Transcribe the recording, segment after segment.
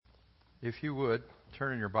If you would,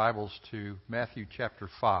 turn in your Bibles to Matthew chapter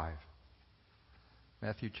 5.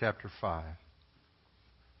 Matthew chapter 5.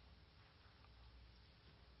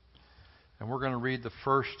 And we're going to read the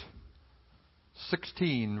first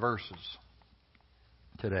 16 verses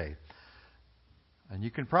today. And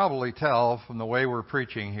you can probably tell from the way we're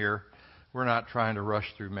preaching here, we're not trying to rush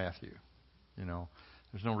through Matthew. You know,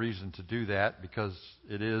 there's no reason to do that because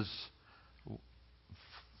it is a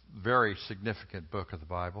very significant book of the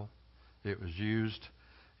Bible. It was used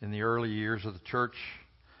in the early years of the church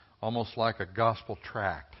almost like a gospel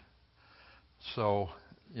tract. So,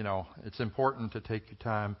 you know, it's important to take your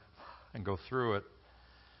time and go through it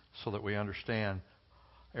so that we understand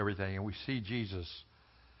everything and we see Jesus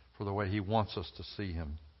for the way He wants us to see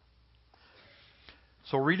Him.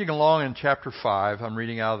 So reading along in chapter 5, I'm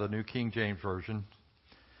reading out of the New King James Version,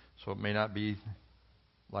 so it may not be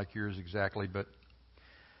like yours exactly, but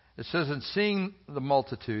it says, "And seeing the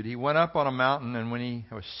multitude, He went up on a mountain, and when He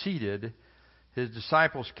was seated, His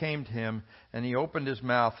disciples came to Him, and He opened His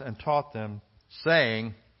mouth and taught them,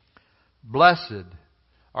 saying, Blessed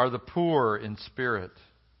are the poor in spirit,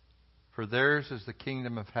 for theirs is the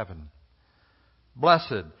kingdom of heaven.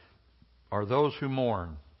 Blessed are those who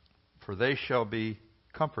mourn, for they shall be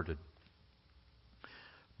comforted.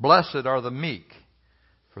 Blessed are the meek,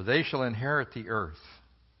 for they shall inherit the earth.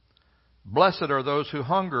 Blessed are those who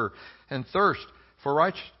hunger and thirst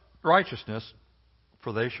for righteousness,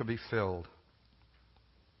 for they shall be filled.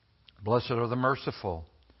 Blessed are the merciful,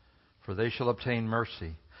 for they shall obtain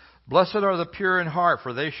mercy. Blessed are the pure in heart,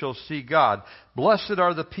 for they shall see God. Blessed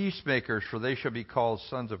are the peacemakers, for they shall be called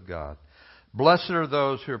sons of God. Blessed are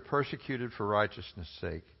those who are persecuted for righteousness'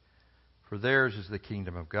 sake, for theirs is the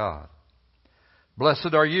kingdom of God.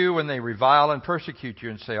 Blessed are you when they revile and persecute you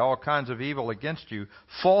and say all kinds of evil against you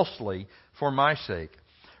falsely for my sake.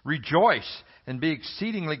 Rejoice and be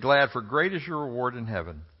exceedingly glad, for great is your reward in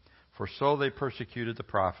heaven. For so they persecuted the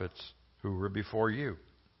prophets who were before you.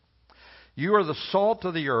 You are the salt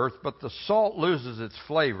of the earth, but the salt loses its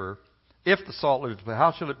flavor. If the salt loses, but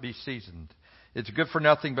how shall it be seasoned? It's good for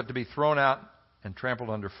nothing but to be thrown out and trampled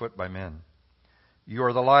underfoot by men. You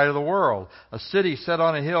are the light of the world. A city set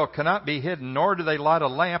on a hill cannot be hidden, nor do they light a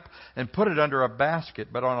lamp and put it under a basket,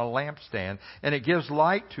 but on a lampstand, and it gives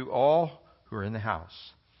light to all who are in the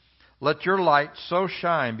house. Let your light so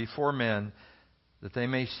shine before men that they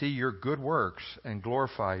may see your good works and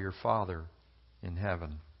glorify your Father in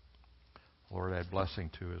heaven." Lord, add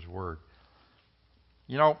blessing to His Word.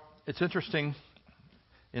 You know, it's interesting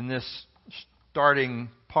in this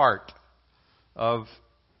starting part of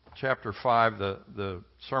chapter 5, the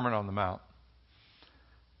Sermon on the Mount.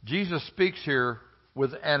 Jesus speaks here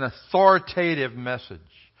with an authoritative message.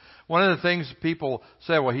 One of the things people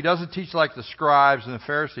say, well, He doesn't teach like the scribes and the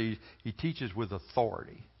Pharisees. He teaches with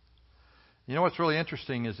authority. You know what's really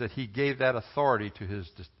interesting is that He gave that authority to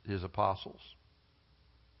His apostles.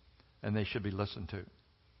 And they should be listened to.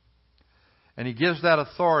 And He gives that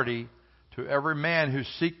authority to every man who's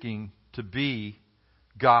seeking to be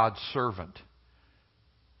God's servant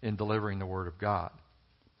in delivering the Word of God.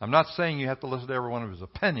 I'm not saying you have to listen to every one of His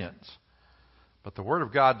opinions, but the Word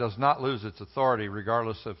of God does not lose its authority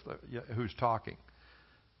regardless of who's talking.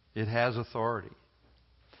 It has authority.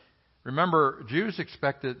 Remember, the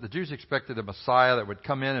Jews expected a Messiah that would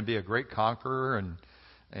come in and be a great conqueror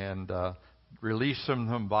and release them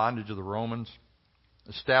from bondage of the Romans,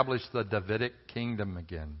 establish the Davidic kingdom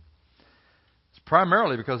again. It's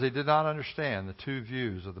primarily because they did not understand the two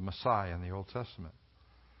views of the Messiah in the Old Testament.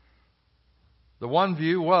 The one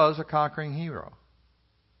view was a conquering hero.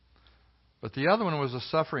 But the other one was a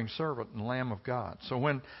suffering servant and Lamb of God. So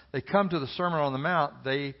when they come to the Sermon on the Mount,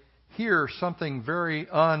 they hear something very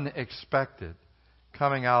unexpected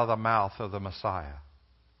coming out of the mouth of the Messiah.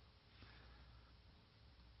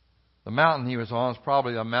 The mountain He was on is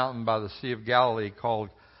probably a mountain by the Sea of Galilee called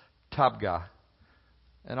Tabgha.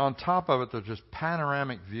 And on top of it, there's this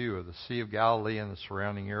panoramic view of the Sea of Galilee and the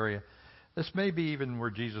surrounding area. This may be even where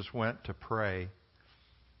Jesus went to pray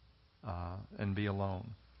and be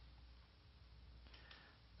alone.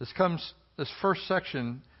 This first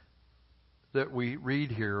section that we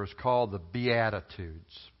read here is called the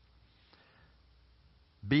Beatitudes.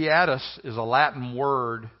 Beatus is a Latin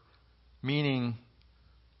word meaning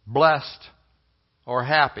blessed or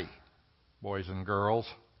happy, boys and girls.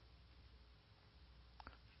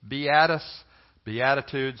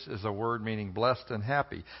 Beatitudes is a word meaning blessed and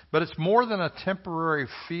happy. But it's more than a temporary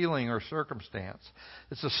feeling or circumstance.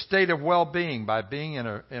 It's a state of well-being by being in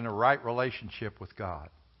a right relationship with God.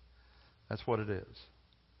 That's what it is.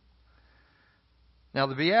 Now,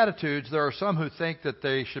 the Beatitudes, there are some who think that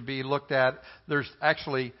they should be looked at. There's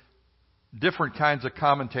actually different kinds of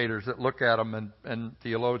commentators that look at them and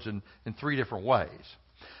theologians in three different ways.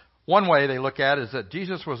 One way they look at it is that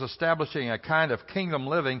Jesus was establishing a kind of kingdom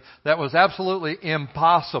living that was absolutely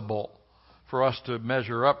impossible for us to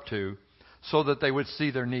measure up to so that they would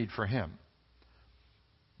see their need for Him.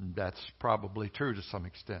 That's probably true to some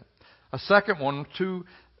extent. A second one,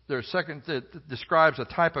 that describes a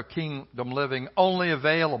type of kingdom living only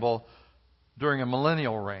available during a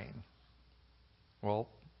millennial reign. Well,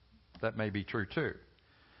 that may be true too.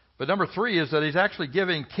 But number three is that He's actually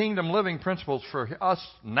giving kingdom living principles for us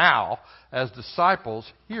now as disciples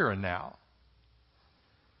here and now.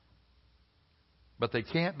 But they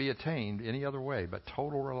can't be attained any other way but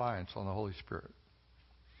total reliance on the Holy Spirit.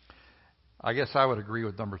 I guess I would agree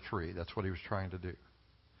with number three. That's what He was trying to do.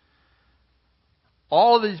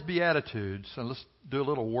 All of these Beatitudes, and let's do a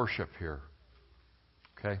little worship here.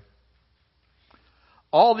 Okay?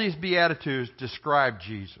 All these Beatitudes describe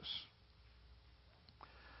Jesus.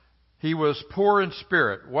 He was poor in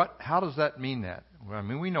spirit. How does that mean that? Well, I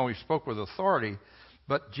mean, we know He spoke with authority,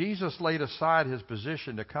 but Jesus laid aside His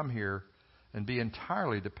position to come here and be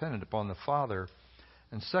entirely dependent upon the Father.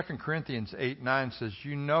 And 2 Corinthians 8:9 says,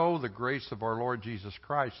 you know the grace of our Lord Jesus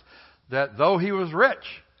Christ, that though He was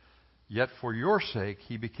rich, yet for your sake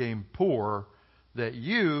He became poor, that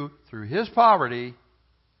you, through His poverty,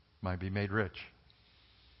 might be made rich.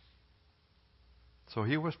 So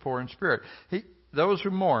He was poor in spirit. Those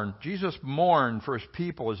who mourn, Jesus mourned for His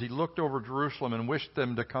people as He looked over Jerusalem and wished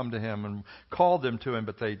them to come to Him and called them to Him,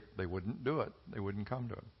 but they wouldn't do it. They wouldn't come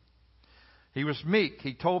to Him. He was meek.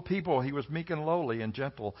 He told people He was meek and lowly and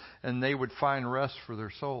gentle, and they would find rest for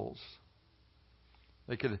their souls.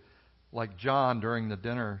 They could, like John during the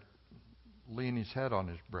dinner, lean his head on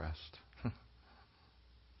his breast.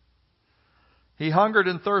 He hungered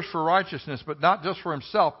and thirsted for righteousness, but not just for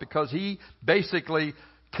Himself, because He basically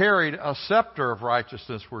carried a scepter of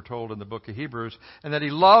righteousness, we're told in the book of Hebrews, and that He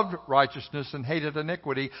loved righteousness and hated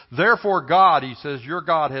iniquity. Therefore God, He says, your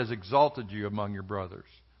God has exalted you among your brothers.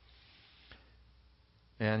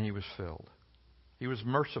 And He was filled. He was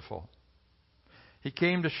merciful. He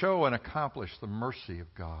came to show and accomplish the mercy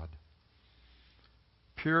of God.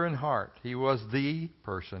 Pure in heart. He was the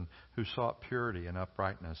person who sought purity and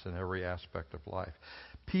uprightness in every aspect of life.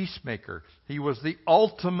 Peacemaker. He was the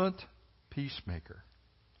ultimate peacemaker.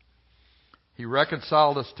 He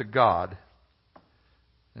reconciled us to God.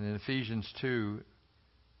 And in Ephesians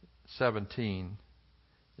 2:17,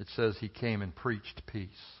 it says He came and preached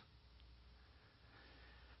peace.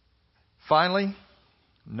 Finally,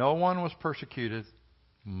 no one was persecuted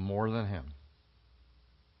more than Him.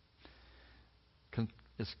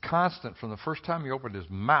 It's constant. From the first time He opened His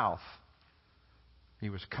mouth,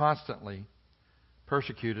 He was constantly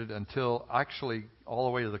persecuted until actually all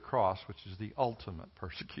the way to the cross, which is the ultimate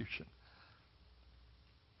persecution.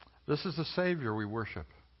 This is the Savior we worship.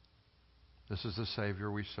 This is the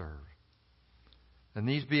Savior we serve. And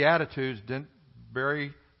these Beatitudes didn't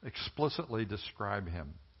very explicitly describe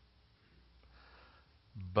Him.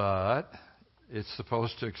 But it's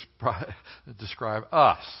supposed to describe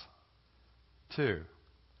us, too.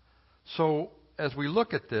 So, as we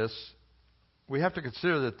look at this, we have to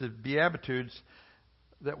consider that the Beatitudes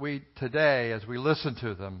that we today, as we listen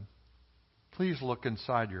to them, please look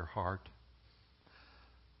inside your heart.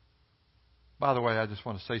 By the way, I just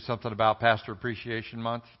want to say something about Pastor Appreciation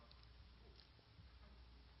Month.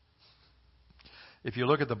 If you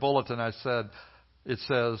look at the bulletin, it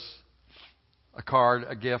says a card,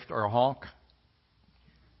 a gift, or a honk.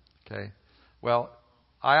 Okay. Well,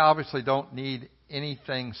 I obviously don't need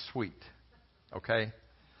anything sweet. Okay.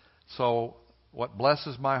 So what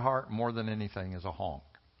blesses my heart more than anything is a honk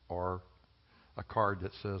or a card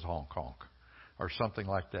that says honk honk or something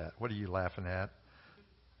like that. What are you laughing at?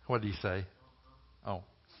 What did he say? Oh.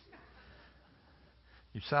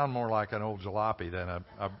 You sound more like an old jalopy than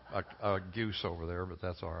a goose over there, but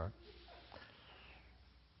that's all right.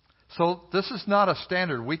 So this is not a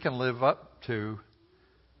standard we can live up to.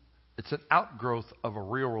 It's an outgrowth of a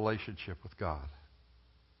real relationship with God.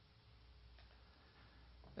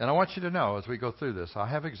 And I want you to know, as we go through this, I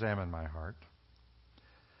have examined my heart.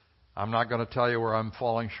 I'm not going to tell you where I'm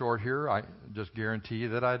falling short here. I just guarantee you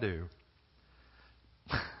that I do.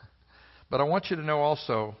 But I want you to know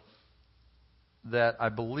also that I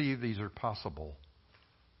believe these are possible.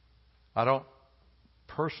 I don't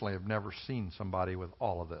personally have never seen somebody with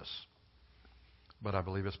all of this, but I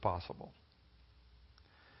believe it's possible.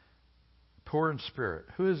 Poor in spirit.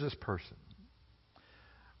 Who is this person?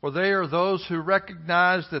 Well, they are those who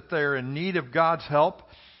recognize that they're in need of God's help.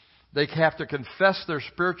 They have to confess their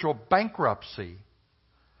spiritual bankruptcy.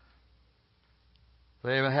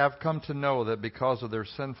 They have come to know that because of their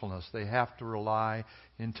sinfulness, they have to rely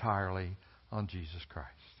entirely on Jesus Christ.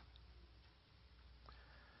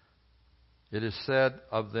 It is said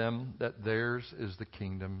of them that theirs is the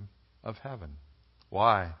kingdom of heaven.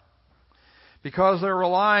 Why? Because they're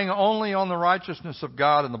relying only on the righteousness of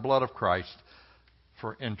God and the blood of Christ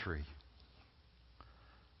for entry.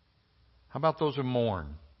 How about those who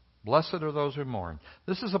mourn? Blessed are those who mourn.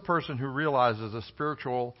 This is a person who realizes the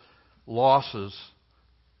spiritual losses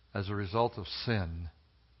as a result of sin.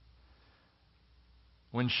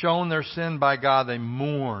 When shown their sin by God, they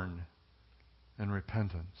mourn in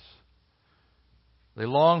repentance. They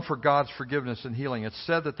long for God's forgiveness and healing. It's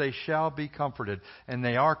said that they shall be comforted, and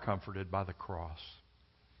they are comforted by the cross,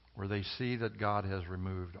 where they see that God has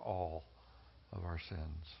removed all of our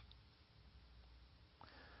sins.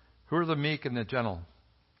 Who are the meek and the gentle?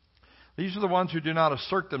 These are the ones who do not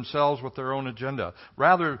assert themselves with their own agenda.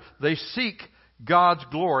 Rather, they seek God's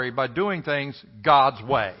glory by doing things God's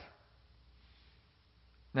way.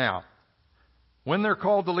 Now, when they're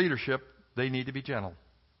called to leadership, they need to be gentle,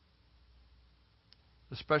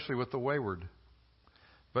 especially with the wayward.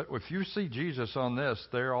 But if you see Jesus on this,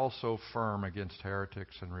 they're also firm against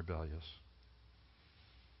heretics and rebellious.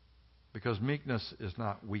 Because meekness is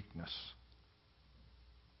not weakness.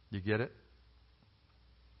 You get it?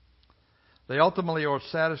 They ultimately are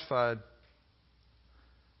satisfied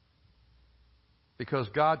because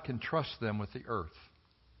God can trust them with the earth.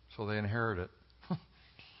 So they inherit it.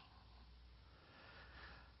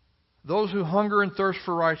 Those who hunger and thirst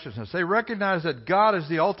for righteousness. They recognize that God is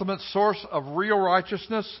the ultimate source of real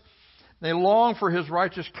righteousness. They long for His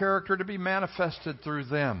righteous character to be manifested through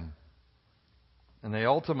them. And they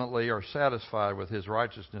ultimately are satisfied with His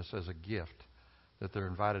righteousness as a gift that they're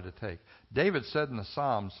invited to take. David said in the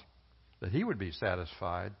Psalms that he would be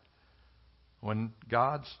satisfied when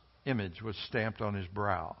God's image was stamped on his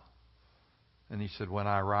brow. And he said, when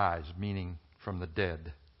I rise, meaning from the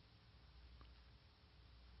dead.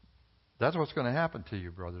 That's what's going to happen to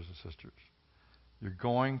you, brothers and sisters. You're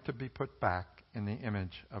going to be put back in the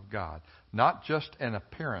image of God. Not just an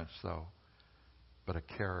appearance, though, but a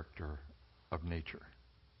character of nature.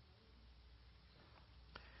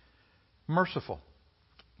 Merciful.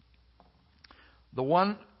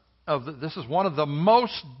 This is one of the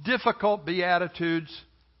most difficult beatitudes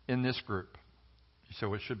in this group.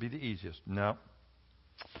 So it should be the easiest. No.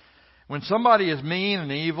 When somebody is mean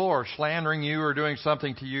and evil or slandering you or doing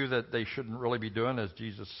something to you that they shouldn't really be doing, as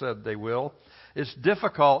Jesus said they will, it's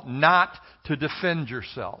difficult not to defend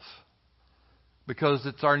yourself because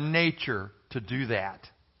it's our nature to do that.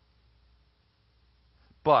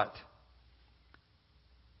 But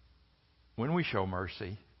when we show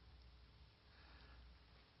mercy,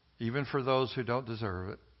 even for those who don't deserve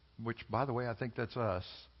it, which, by the way, I think that's us,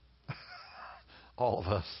 all of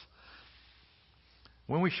us.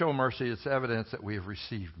 When we show mercy, it's evidence that we have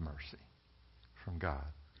received mercy from God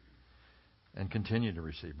and continue to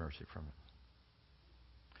receive mercy from Him.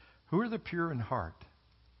 Who are the pure in heart?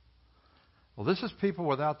 Well, this is people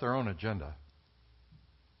without their own agenda.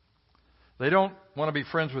 They don't want to be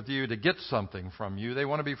friends with you to get something from you. They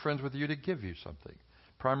want to be friends with you to give you something.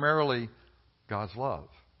 Primarily, God's love.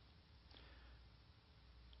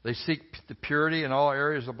 They seek the purity in all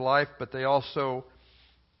areas of life, but they also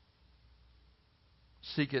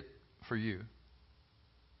seek it for you.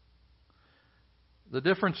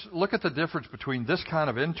 Look at the difference between this kind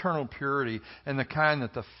of internal purity and the kind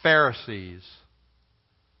that the Pharisees,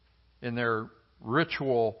 in their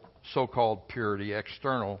ritual so-called purity,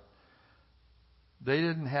 external, they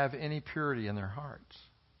didn't have any purity in their hearts.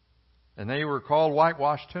 And they were called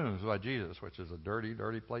whitewashed tombs by Jesus, which is a dirty,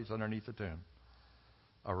 dirty place underneath the tomb.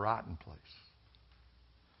 A rotten place.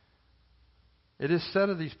 It is said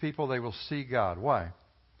of these people they will see God. Why?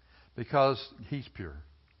 Because He's pure.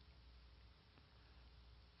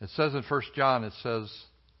 It says in 1 John, it says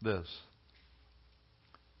this.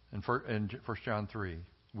 In 1 John 3.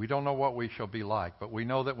 We don't know what we shall be like, but we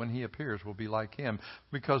know that when He appears, we'll be like Him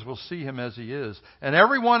because we'll see Him as He is. And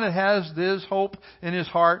everyone that has this hope in his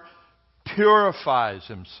heart purifies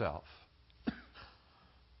himself.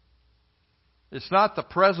 It's not the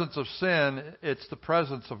presence of sin, it's the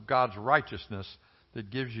presence of God's righteousness that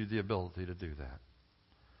gives you the ability to do that.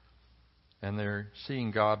 And they're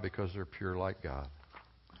seeing God because they're pure like God.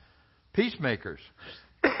 Peacemakers.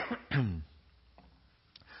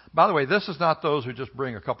 By the way, this is not those who just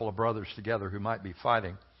bring a couple of brothers together who might be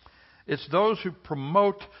fighting. It's those who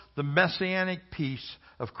promote the messianic peace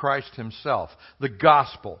of Christ Himself, the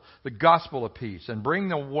gospel of peace, and bring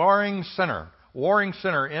the warring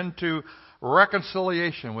sinner into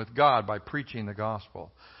reconciliation with God by preaching the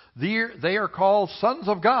gospel. They are called sons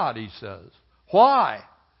of God, he says. Why?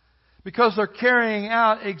 Because they're carrying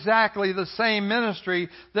out exactly the same ministry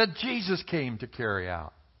that Jesus came to carry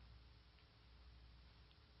out.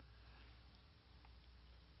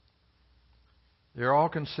 They're all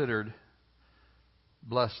considered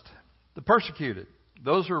blessed. The persecuted,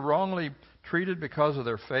 those who are wrongly treated because of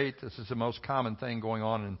their faith. This is the most common thing going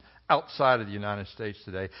on outside of the United States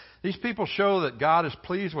today. These people show that God is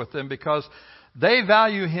pleased with them because they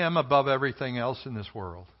value Him above everything else in this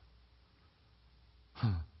world.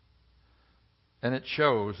 And it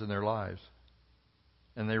shows in their lives.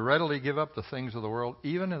 And they readily give up the things of the world,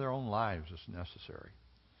 even in their own lives, if necessary.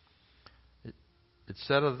 It's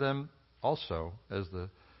said of them also, as the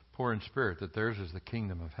poor in spirit, that theirs is the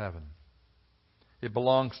kingdom of heaven. It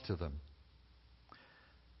belongs to them.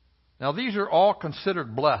 Now, these are all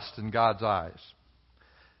considered blessed in God's eyes.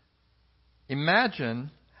 Imagine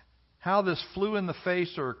how this flew in the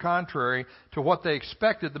face or contrary to what they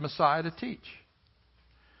expected the Messiah to teach.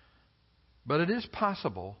 But it is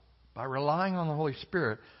possible, by relying on the Holy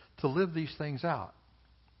Spirit, to live these things out.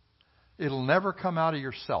 It'll never come out of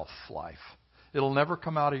your self-life. It'll never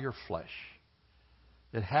come out of your flesh.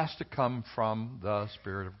 It has to come from the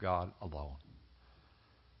Spirit of God alone.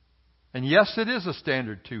 And yes, it is a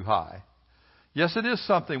standard too high. Yes, it is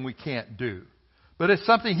something we can't do. But it's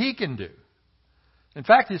something He can do. In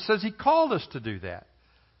fact, it says He called us to do that.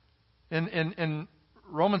 In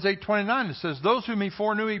Romans 8:29, it says, those whom He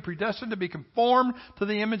foreknew He predestined to be conformed to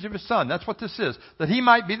the image of His Son. That's what this is. That He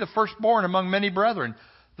might be the firstborn among many brethren.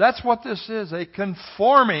 That's what this is, a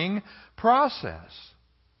conforming process.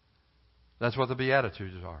 That's what the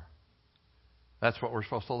Beatitudes are. That's what we're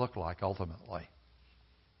supposed to look like ultimately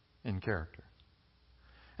in character.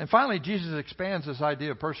 And finally, Jesus expands this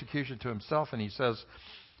idea of persecution to Himself, and He says,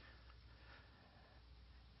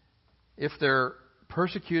 if they're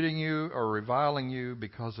persecuting you or reviling you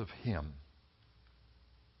because of Him,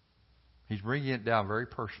 He's bringing it down very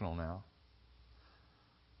personal now.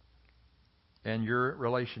 And your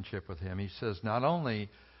relationship with Him, He says, not only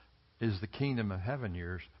is the kingdom of heaven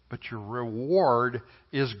yours, but your reward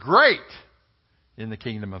is great in the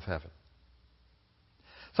kingdom of heaven.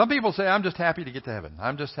 Some people say, I'm just happy to get to heaven.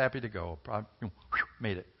 I'm just happy to go. I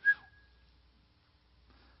made it.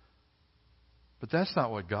 But that's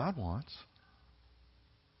not what God wants.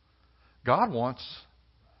 God wants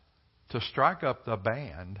to strike up the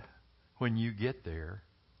band when you get there.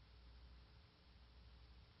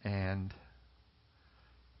 And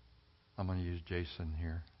I'm going to use Jason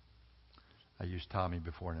here. I used Tommy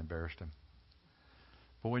before and embarrassed him.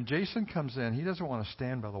 But when Jason comes in, he doesn't want to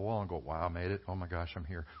stand by the wall and go, wow, I made it. Oh my gosh, I'm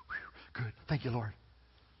here. Whew, good. Thank you, Lord.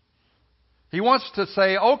 He wants to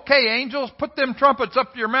say, okay, angels, put them trumpets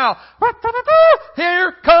up to your mouth.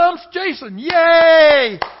 Here comes Jason.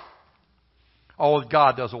 Yay! Oh,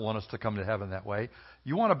 God doesn't want us to come to heaven that way.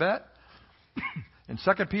 You want to bet? In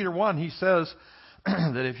 2 Peter 1, he says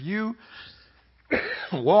that if you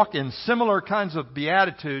walk in similar kinds of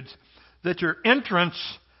beatitudes, that your entrance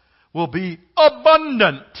will be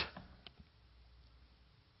abundant.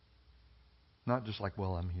 Not just like,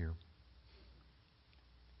 well, I'm here.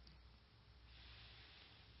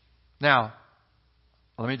 Now,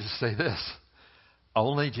 let me just say this.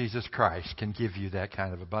 Only Jesus Christ can give you that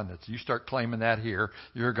kind of abundance. You start claiming that here,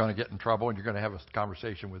 you're going to get in trouble and you're going to have a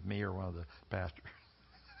conversation with me or one of the pastors.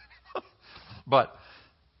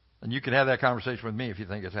 And you can have that conversation with me if you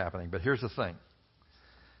think it's happening. But here's the thing.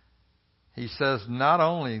 He says not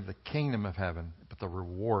only the kingdom of heaven, but the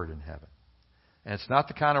reward in heaven. And it's not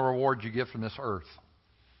the kind of reward you get from this earth.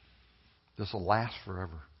 This will last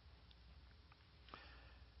forever.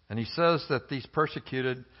 And he says that these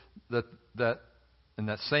persecuted, that in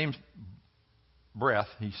that same breath,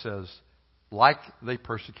 he says, like they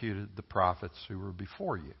persecuted the prophets who were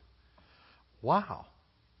before you. Wow.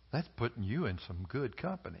 That's putting you in some good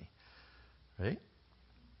company. Right?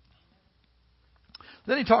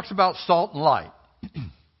 Then he talks about salt and light.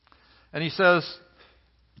 And he says,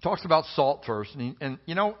 he talks about salt first. And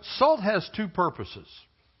salt has two purposes.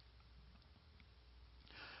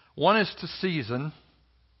 One is to season,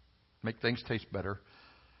 make things taste better.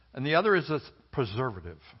 And the other is a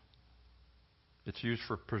preservative. It's used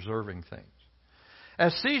for preserving things.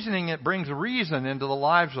 As seasoning, it brings reason into the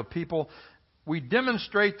lives of people. We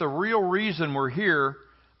demonstrate the real reason we're here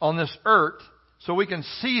on this earth so we can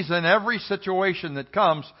season every situation that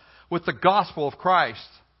comes with the gospel of Christ.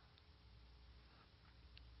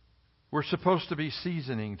 We're supposed to be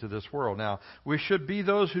seasoning to this world. Now, we should be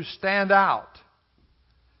those who stand out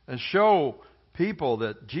and show people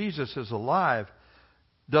that Jesus is alive.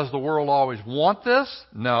 Does the world always want this?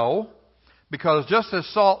 No. Because just as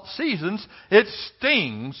salt seasons, it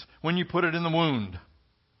stings when you put it in the wound.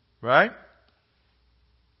 Right?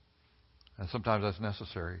 And sometimes that's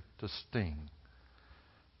necessary to sting.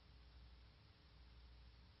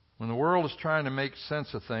 When the world is trying to make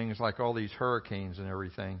sense of things like all these hurricanes and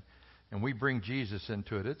everything, and we bring Jesus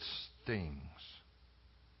into it, it stings.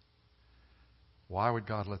 Why would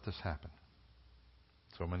God let this happen?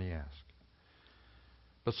 So many ask.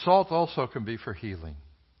 But salt also can be for healing.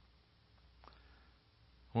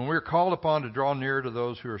 When we're called upon to draw near to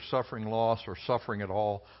those who are suffering loss or suffering at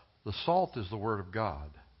all, the salt is the Word of God.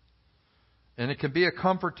 And it can be a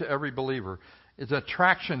comfort to every believer. It's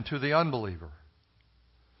attraction to the unbeliever.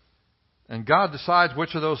 And God decides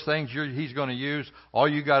which of those things He's going to use. All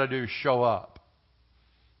you got to do is show up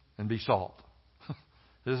and be salt.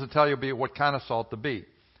 It doesn't tell you what kind of salt to be.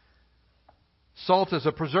 Salt is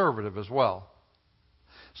a preservative as well.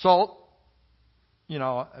 Salt,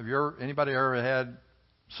 anybody ever had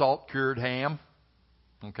salt cured ham?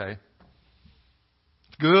 Okay.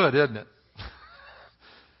 It's good, isn't it?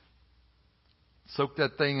 Soak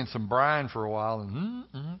that thing in some brine for a while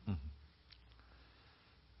and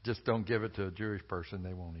just don't give it to a Jewish person.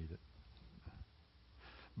 They won't eat it.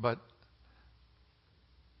 But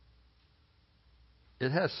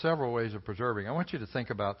it has several ways of preserving. I want you to think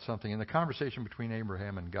about something in the conversation between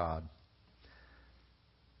Abraham and God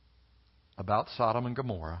about Sodom and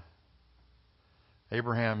Gomorrah.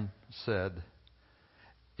 Abraham said,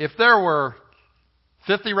 if there were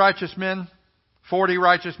 50 righteous men, 40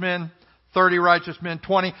 righteous men, 30 righteous men,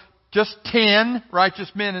 20, just 10 righteous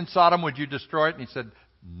men in Sodom, would you destroy it? And he said,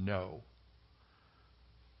 no.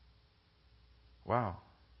 Wow.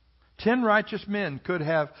 10 righteous men could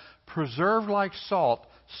have preserved like salt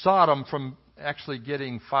Sodom from actually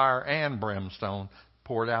getting fire and brimstone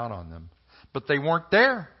poured out on them. But they weren't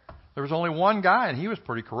there. There was only one guy, and he was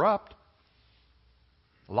pretty corrupt.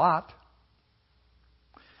 Lot.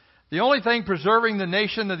 The only thing preserving the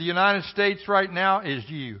nation of the United States right now is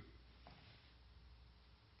you.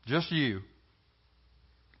 Just you.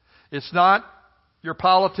 It's not your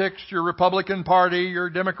politics, your Republican Party, your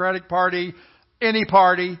Democratic Party, any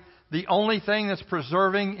party. The only thing that's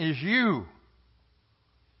preserving is you.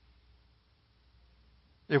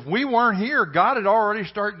 If we weren't here, God had already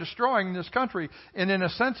started destroying this country. And in a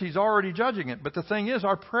sense, He's already judging it. But the thing is,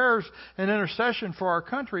 our prayers and intercession for our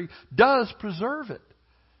country does preserve it.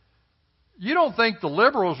 You don't think the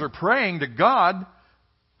liberals are praying to God,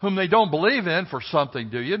 whom they don't believe in, for something,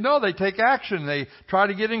 do you? No, they take action. They try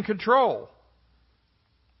to get in control.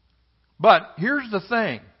 But here's the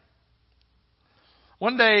thing.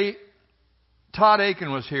 One day, Todd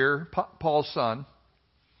Aiken was here, Paul's son.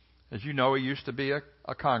 As you know, he used to be a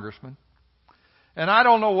congressman. And I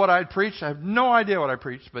don't know what I'd preached. I have no idea what I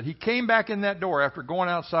preached. But he came back in that door after going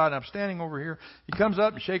outside, and I'm standing over here. He comes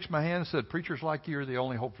up and shakes my hand and said, preachers like you are the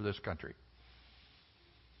only hope for this country.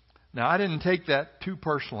 Now, I didn't take that too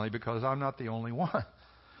personally because I'm not the only one.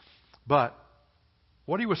 But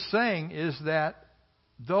what he was saying is that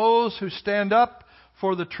those who stand up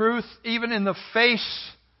for the truth, even in the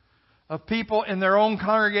face of people in their own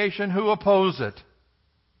congregation who oppose it,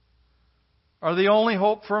 are the only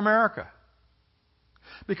hope for America.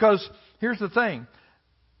 Because here's the thing.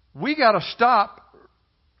 We got to stop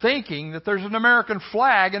thinking that there's an American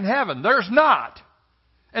flag in heaven. There's not.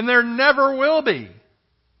 And there never will be.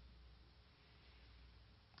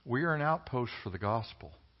 We are an outpost for the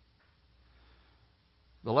gospel.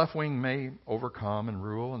 The left wing may overcome and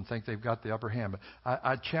rule and think they've got the upper hand. But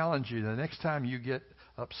I challenge you, the next time you get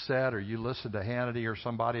upset or you listen to Hannity or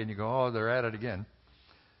somebody and you go, oh, they're at it again,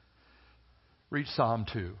 read Psalm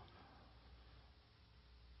 2.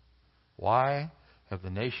 Why have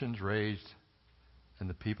the nations raised and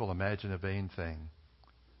the people imagined a vain thing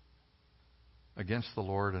against the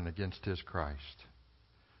Lord and against His Christ?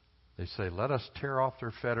 They say, let us tear off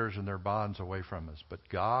their fetters and their bonds away from us. But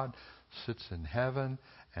God sits in heaven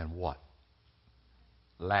and what?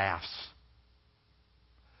 Laughs.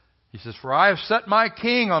 He says, for I have set my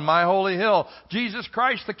king on my holy hill. Jesus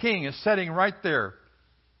Christ the King is sitting right there.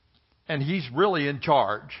 And He's really in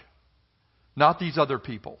charge. Not these other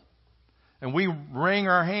people. And we wring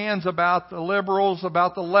our hands about the liberals,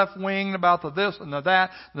 about the left wing, about the this and the that,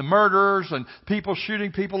 the murderers and people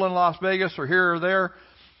shooting people in Las Vegas or here or there.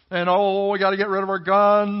 And we got to get rid of our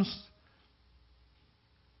guns.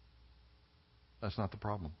 That's not the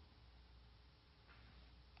problem.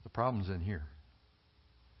 The problem's in here.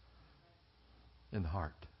 In the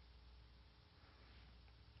heart.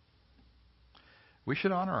 We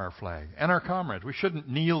should honor our flag and our comrades. We shouldn't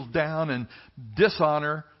kneel down and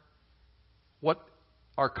dishonor what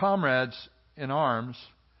our comrades in arms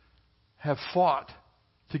have fought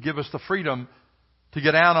to give us the freedom to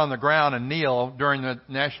get down on the ground and kneel during the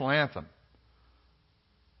national anthem.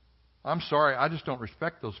 I'm sorry, I just don't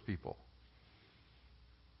respect those people.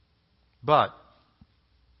 But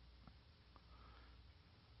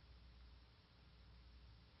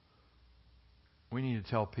we need to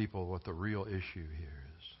tell people what the real issue here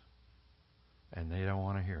is. And they don't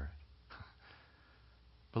want to hear it.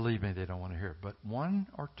 Believe me, they don't want to hear it. But one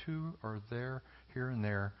or two are there, here and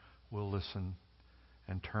there, will listen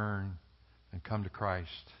and turn and come to Christ.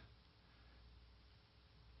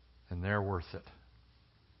 And they're worth it.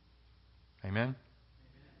 Amen?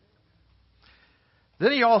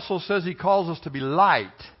 Then he also says he calls us to be light.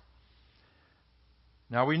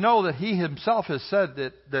 Now we know that he himself has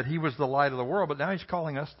said that he was the light of the world, but now he's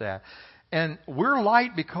calling us that. And we're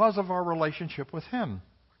light because of our relationship with him.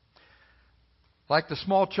 Like the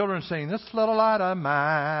small children saying, this little light of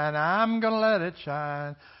mine, I'm going to let it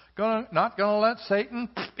shine. Not going to let Satan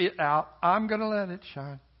it out. I'm going to let it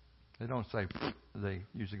shine. They don't say, they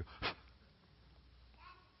usually go,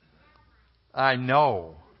 I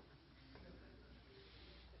know.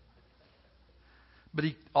 But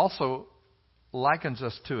he also likens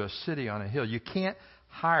us to a city on a hill. You can't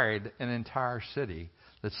hide an entire city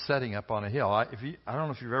that's setting up on a hill. I don't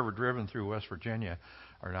know if you've ever driven through West Virginia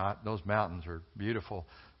or not. Those mountains are beautiful.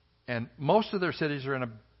 And most of their cities are in a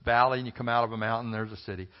valley, and you come out of a mountain, there's a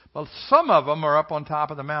city. But some of them are up on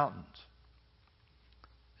top of the mountains.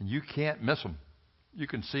 And you can't miss them. You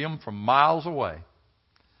can see them from miles away.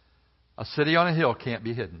 A city on a hill can't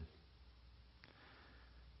be hidden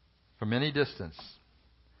from any distance.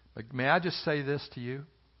 But may I just say this to you?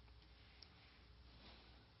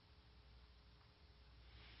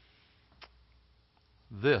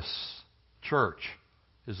 This church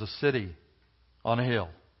is a city on a hill.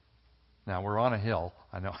 Now, we're on a hill,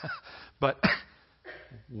 I know. But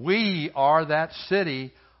we are that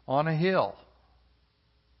city on a hill.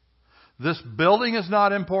 This building is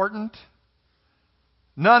not important.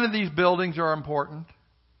 None of these buildings are important.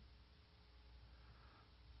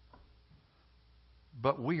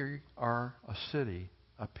 But we are a city,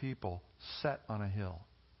 a people set on a hill.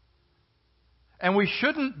 And we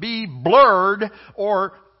shouldn't be blurred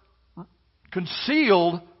or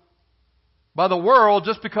concealed by the world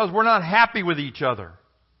just because we're not happy with each other.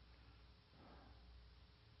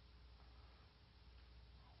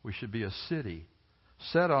 We should be a city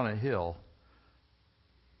set on a hill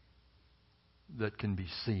that can be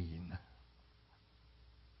seen.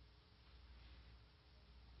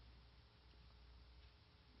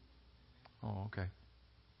 Oh, okay.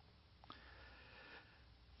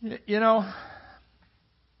 You know,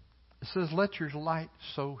 it says, let your light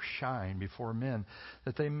so shine before men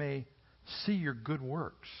that they may see your good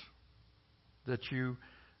works. That you...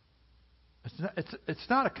 It's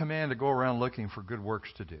not a command to go around looking for good works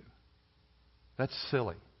to do. That's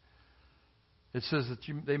silly. It says that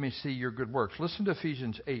they may see your good works. Listen to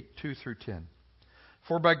Ephesians 8, 2 through 10.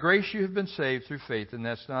 For by grace you have been saved through faith, and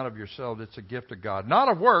that's not of yourselves, it's a gift of God. Not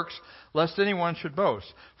of works, lest anyone should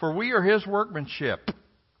boast. For we are His workmanship,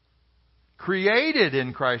 created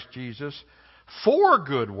in Christ Jesus for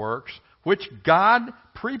good works, which God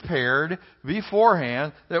prepared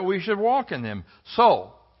beforehand that we should walk in them.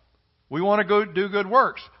 So, we want to go do good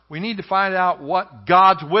works. We need to find out what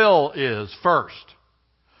God's will is first.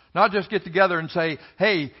 Not just get together and say,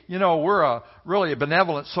 hey, you know, we're really a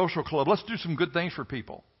benevolent social club. Let's do some good things for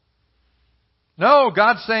people. No,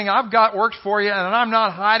 God's saying, I've got works for you, and I'm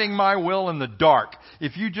not hiding my will in the dark.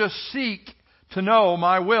 If you just seek to know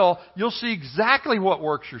my will, you'll see exactly what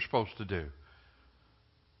works you're supposed to do.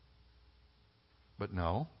 But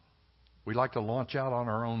no, we like to launch out on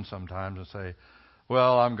our own sometimes and say,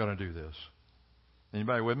 well, I'm going to do this.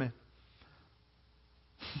 Anybody with me?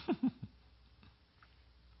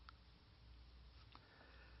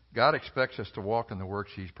 God expects us to walk in the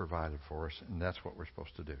works He's provided for us, and that's what we're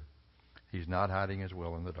supposed to do. He's not hiding His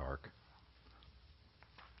will in the dark.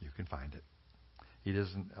 You can find it. He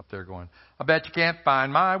isn't up there going, I bet you can't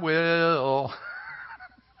find my will.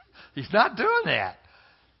 He's not doing that.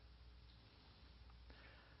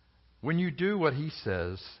 When you do what He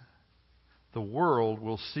says, the world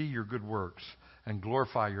will see your good works and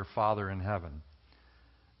glorify your Father in heaven.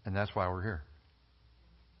 And that's why we're here.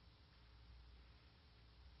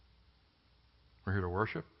 We're here to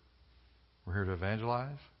worship. We're here to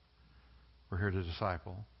evangelize. We're here to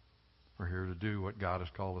disciple. We're here to do what God has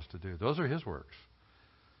called us to do. Those are His works.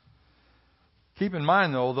 Keep in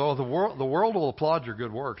mind, though the world will applaud your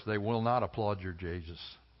good works, they will not applaud your Jesus.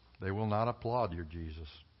 They will not applaud your Jesus.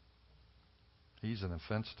 He's an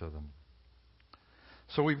offense to them.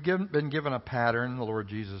 So we've been given a pattern. The Lord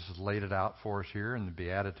Jesus has laid it out for us here in the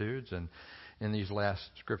Beatitudes and in these last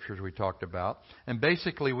scriptures we talked about. And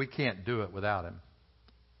basically, we can't do it without Him.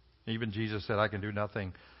 Even Jesus said, I can do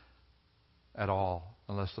nothing at all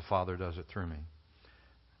unless the Father does it through me.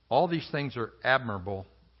 All these things are admirable,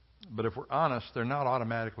 but if we're honest, they're not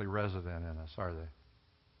automatically resident in us, are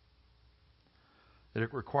they?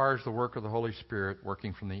 It requires the work of the Holy Spirit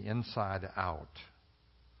working from the inside out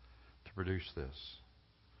to produce this.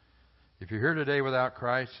 If you're here today without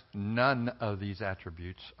Christ, none of these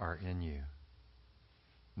attributes are in you.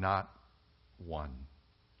 Not one.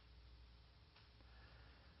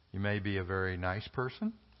 You may be a very nice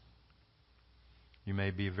person. You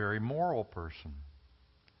may be a very moral person.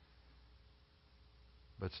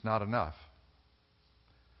 But it's not enough.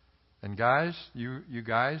 And guys, you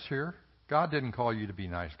guys here, God didn't call you to be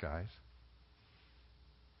nice guys.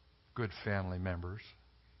 Good family members.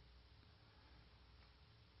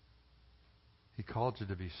 He called you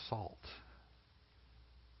to be salt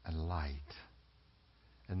and light.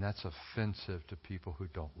 And that's offensive to people who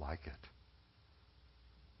don't like it.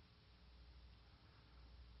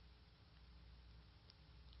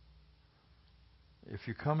 If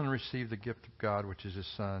you come and receive the gift of God, which is His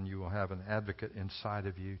Son, you will have an advocate inside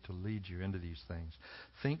of you to lead you into these things.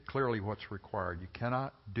 Think clearly what's required. You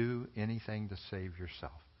cannot do anything to save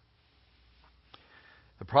yourself.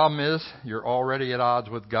 The problem is you're already at odds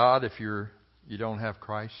with God if you don't have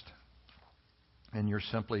Christ, and you're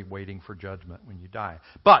simply waiting for judgment when you die.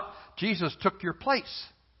 But Jesus took your place.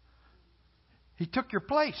 He took your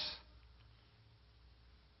place.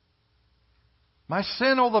 My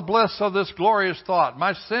sin, oh the bliss of this glorious thought.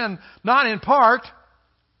 My sin, not in part,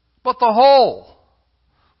 but the whole,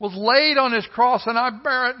 was laid on His cross, and I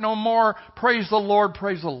bear it no more. Praise the Lord,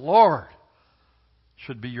 praise the Lord.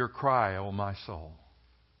 Should be your cry, O my soul.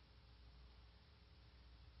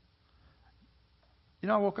 You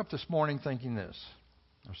know, I woke up this morning thinking this.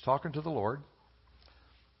 I was talking to the Lord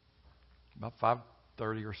about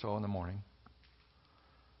 5:30 or so in the morning.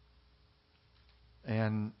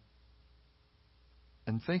 And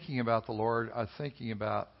thinking about the Lord, I'm thinking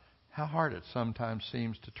about how hard it sometimes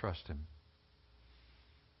seems to trust Him.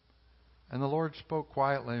 And the Lord spoke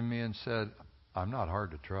quietly to me and said, I'm not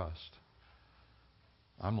hard to trust.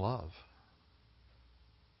 I'm love.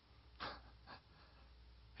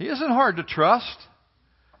 He isn't hard to trust.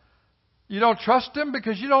 You don't trust Him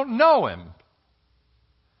because you don't know Him.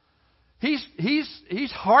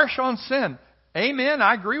 He's harsh on sin. Amen.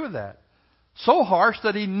 I agree with that. So harsh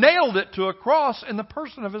that He nailed it to a cross in the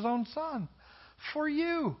person of His own Son. For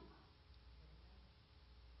you.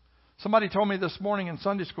 Somebody told me this morning in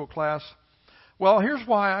Sunday school class, well, here's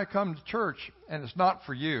why I come to church, and it's not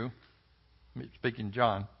for you. Speaking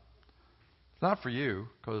John. It's not for you,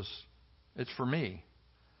 because it's for me.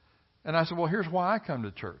 And I said, well, here's why I come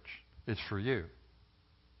to church. It's for you.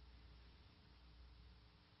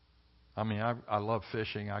 I mean, I love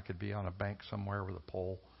fishing. I could be on a bank somewhere with a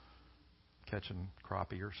pole catching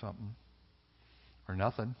crappie or something. Or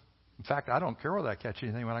nothing. In fact, I don't care whether I catch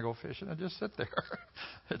anything when I go fishing. I just sit there.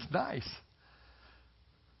 It's nice.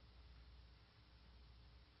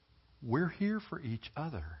 We're here for each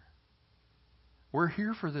other. We're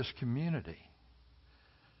here for this community.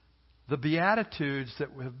 The Beatitudes that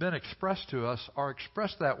have been expressed to us are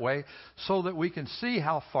expressed that way so that we can see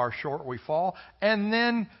how far short we fall and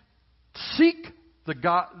then seek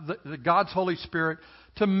God's Holy Spirit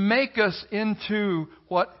to make us into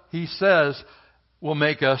what He says will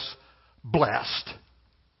make us blessed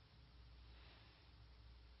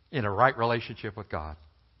in a right relationship with God.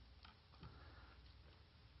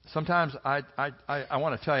 Sometimes I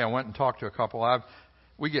want to tell you, I went and talked to a couple.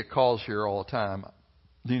 We get calls here all the time.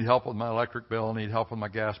 Need help with my electric bill. Need help with my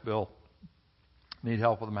gas bill. Need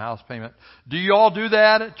help with my house payment. Do you all do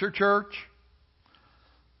that at your church?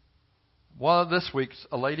 Well, this week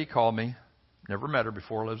a lady called me. Never met her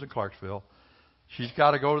before. Lives in Clarksville. She's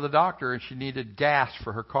got to go to the doctor and she needed gas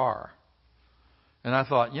for her car. And I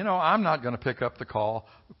thought, I'm not going to pick up the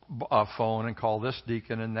phone and call this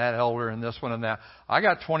deacon and that elder and this one and that. I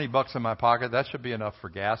got $20 in my pocket. That should be enough for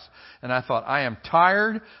gas. And I thought, I am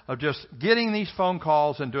tired of just getting these phone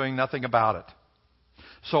calls and doing nothing about it.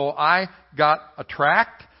 So I got a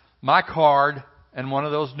tract, my card, and one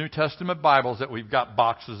of those New Testament Bibles that we've got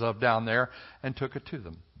boxes of down there and took it to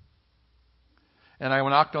them. And I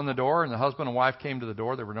knocked on the door, and the husband and wife came to the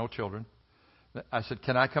door. There were no children. I said,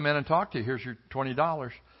 can I come in and talk to you? Here's your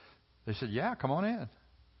 $20. They said, yeah, come on in.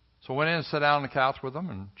 So I went in and sat down on the couch with them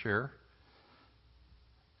and chair.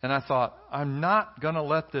 And I thought, I'm not going to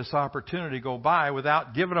let this opportunity go by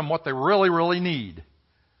without giving them what they really, really need.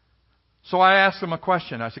 So I asked him a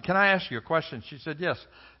question. I said, can I ask you a question? She said, yes.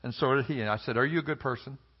 And so did he. And I said, are you a good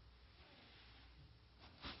person?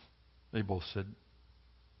 They both said,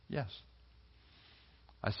 yes.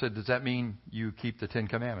 I said, does that mean you keep the 10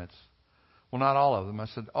 Commandments? Well, not all of them. I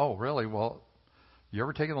said, oh, really? Well, you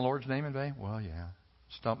ever taken the Lord's name in vain? Well, yeah.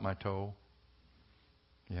 Stumped my toe.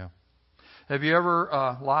 Yeah. Have you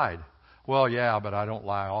ever lied? Well, yeah, but I don't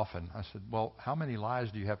lie often. I said, well, how many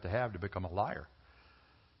lies do you have to become a liar?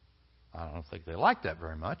 I don't think they like that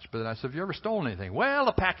very much. But then I said, have you ever stolen anything? Well,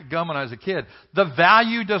 a pack of gum when I was a kid. The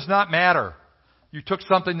value does not matter. You took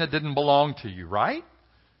something that didn't belong to you, right?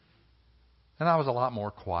 And I was a lot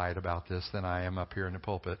more quiet about this than I am up here in the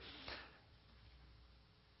pulpit.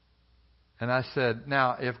 And I said,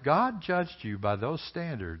 now, if God judged you by those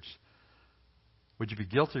standards, would you be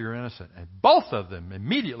guilty or innocent? And both of them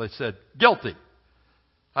immediately said, guilty.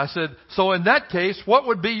 I said, so in that case, what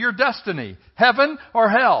would be your destiny? Heaven or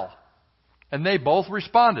hell? And they both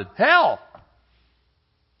responded, hell.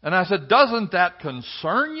 And I said, doesn't that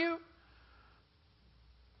concern you?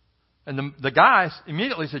 And the guy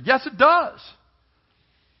immediately said, yes, it does.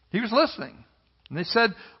 He was listening. And they said,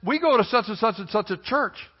 we go to such and such and such a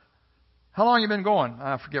church. How long have you been going?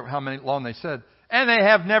 I forget how long they said. And they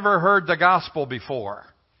have never heard the gospel before.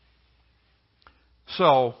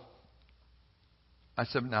 So I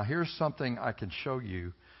said, now here's something I can show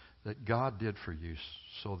you that God did for you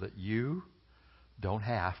so that you don't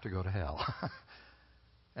have to go to hell.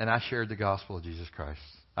 And I shared the gospel of Jesus Christ.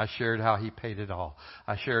 I shared how He paid it all.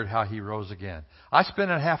 I shared how He rose again. I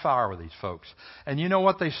spent a half hour with these folks. And you know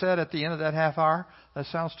what they said at the end of that half hour? That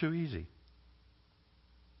sounds too easy.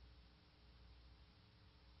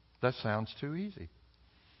 That sounds too easy.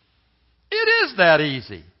 It is that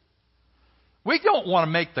easy. We don't want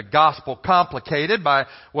to make the gospel complicated by,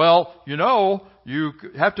 well, you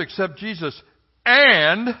have to accept Jesus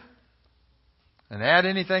and add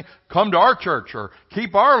anything. Come to our church or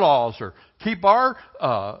keep our laws or keep our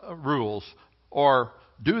rules or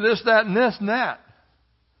do this, that, and this and that.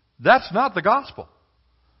 That's not the gospel.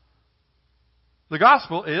 The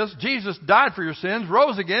gospel is Jesus died for your sins,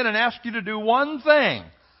 rose again, and asked you to do one thing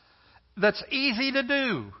that's easy to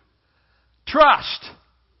do. Trust.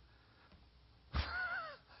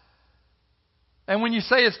 And when you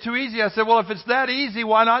say it's too easy, I said, well, if it's that easy,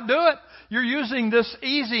 why not do it? You're using this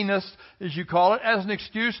easiness, as you call it, as an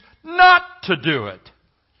excuse not to do it.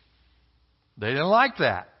 They didn't like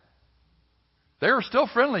that. They were still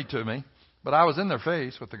friendly to me, but I was in their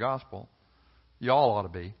face with the gospel. You all ought to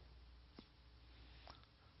be.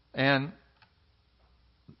 And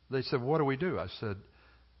they said, what do we do? I said,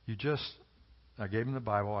 I gave them the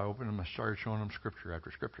Bible. I opened them. I started showing them scripture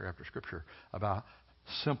after scripture after scripture about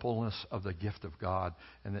simpleness of the gift of God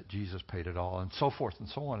and that Jesus paid it all and so forth and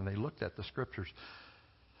so on. And they looked at the scriptures.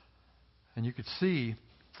 And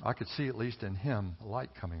I could see at least in him, a light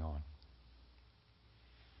coming on.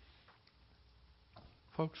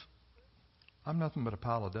 Folks, I'm nothing but a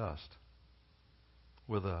pile of dust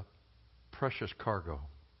with a precious cargo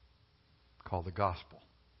called the gospel.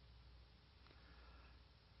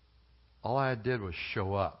 All I did was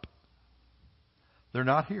show up. They're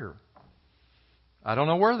not here. I don't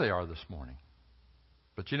know where they are this morning.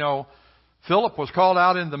 But Philip was called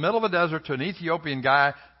out in the middle of a desert to an Ethiopian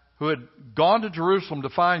guy who had gone to Jerusalem to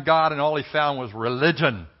find God, and all he found was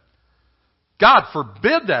religion. God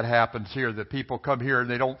forbid that happens here, that people come here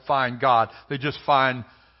and they don't find God. They just find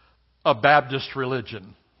a Baptist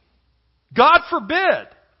religion. God forbid.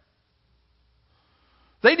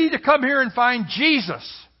 They need to come here and find Jesus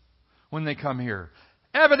when they come here.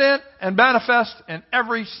 Evident and manifest in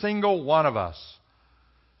every single one of us.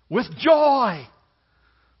 With joy.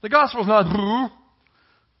 The gospel's not boo.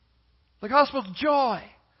 The gospel's joy.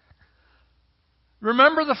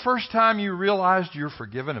 Remember the first time you realized you're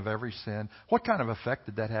forgiven of every sin? What kind of effect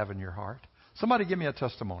did that have in your heart? Somebody give me a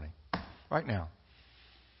testimony right now.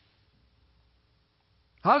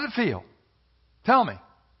 How does it feel? Tell me.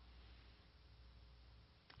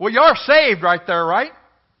 Well, you are saved right there, right?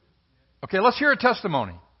 Okay, let's hear a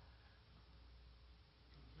testimony.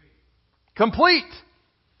 Complete.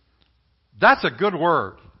 That's a good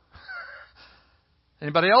word.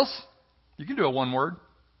 Anybody else? You can do a one word.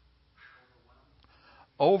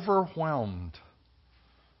 Overwhelmed.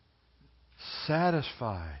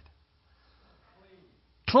 Satisfied.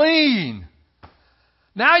 Clean.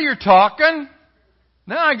 Now you're talking.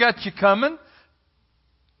 Now I got you coming.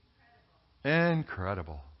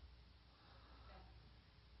 Incredible.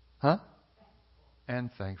 Huh? And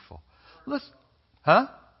thankful. Listen. Huh?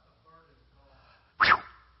 Whew.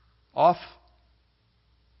 Off.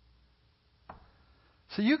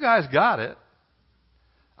 So you guys got it.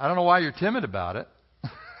 I don't know why you're timid about it.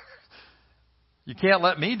 You can't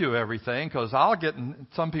let me do everything because I'll get in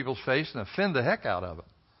some people's face and offend the heck out of it.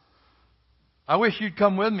 I wish you'd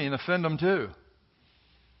come with me and offend them too.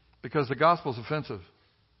 Because the gospel's offensive.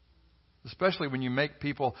 Especially when you make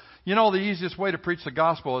people... You know, the easiest way to preach the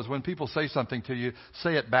gospel is when people say something to you,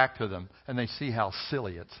 say it back to them, and they see how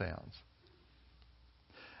silly it sounds.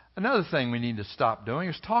 Another thing we need to stop doing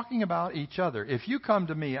is talking about each other. If you come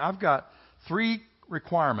to me, I've got 3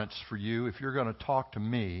 requirements for you if you're going to talk to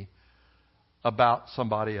me about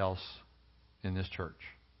somebody else in this church.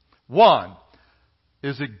 1,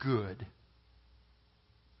 is it good?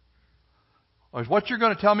 Or is what you're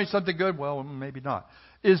going to tell me something good? Well, maybe not.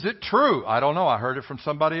 Is it true? I don't know. I heard it from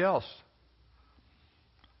somebody else.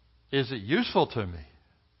 Is it useful to me?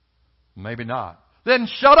 Maybe not. Then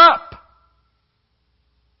shut up!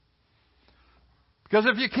 Because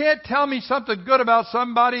if you can't tell me something good about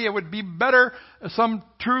somebody, it would be better some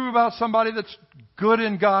true about somebody that's good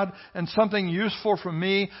in God and something useful for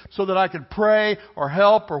me so that I could pray or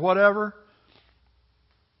help or whatever.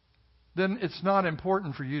 Then it's not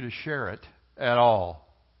important for you to share it at all.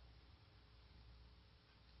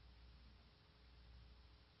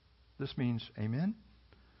 This means amen? Amen.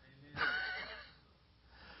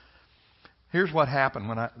 Here's what happened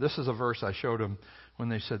when this is a verse I showed them when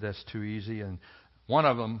they said that's too easy, and one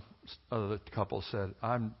of them, the couple said,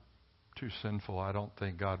 I'm too sinful. I don't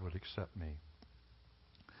think God would accept me.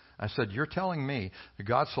 I said, you're telling me that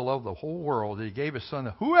God so loved the whole world that He gave His Son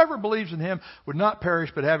that whoever believes in Him would not perish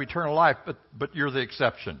but have eternal life, but you're the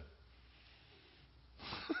exception.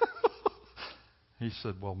 He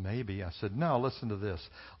said, well, maybe. I said, no, listen to this.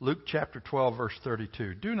 Luke chapter 12, verse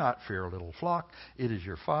 32. Do not fear, little flock. It is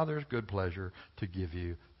your Father's good pleasure to give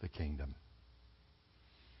you the kingdom.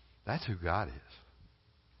 That's who God is.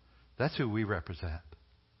 That's who we represent.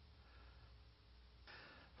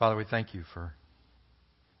 Father, we thank you for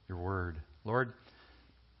your word. Lord,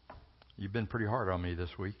 you've been pretty hard on me this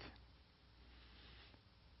week.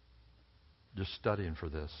 Just studying for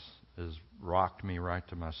this has rocked me right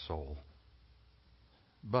to my soul.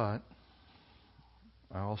 But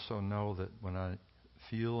I also know that when I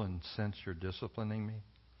feel and sense you're disciplining me,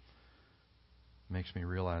 it makes me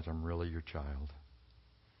realize I'm really your child.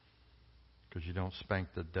 Because you don't spank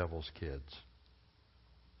the devil's kids.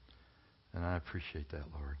 And I appreciate that,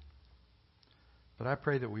 Lord. But I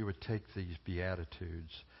pray that we would take these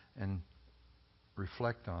Beatitudes and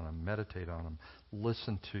reflect on them, meditate on them,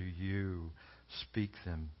 listen to you, speak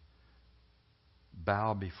them,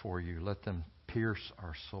 bow before you, let them pierce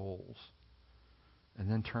our souls, and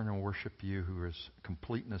then turn and worship you who is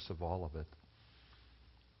completeness of all of it.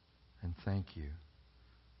 And thank you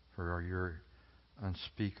for your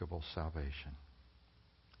unspeakable salvation,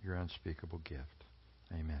 your unspeakable gift.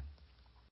 Amen.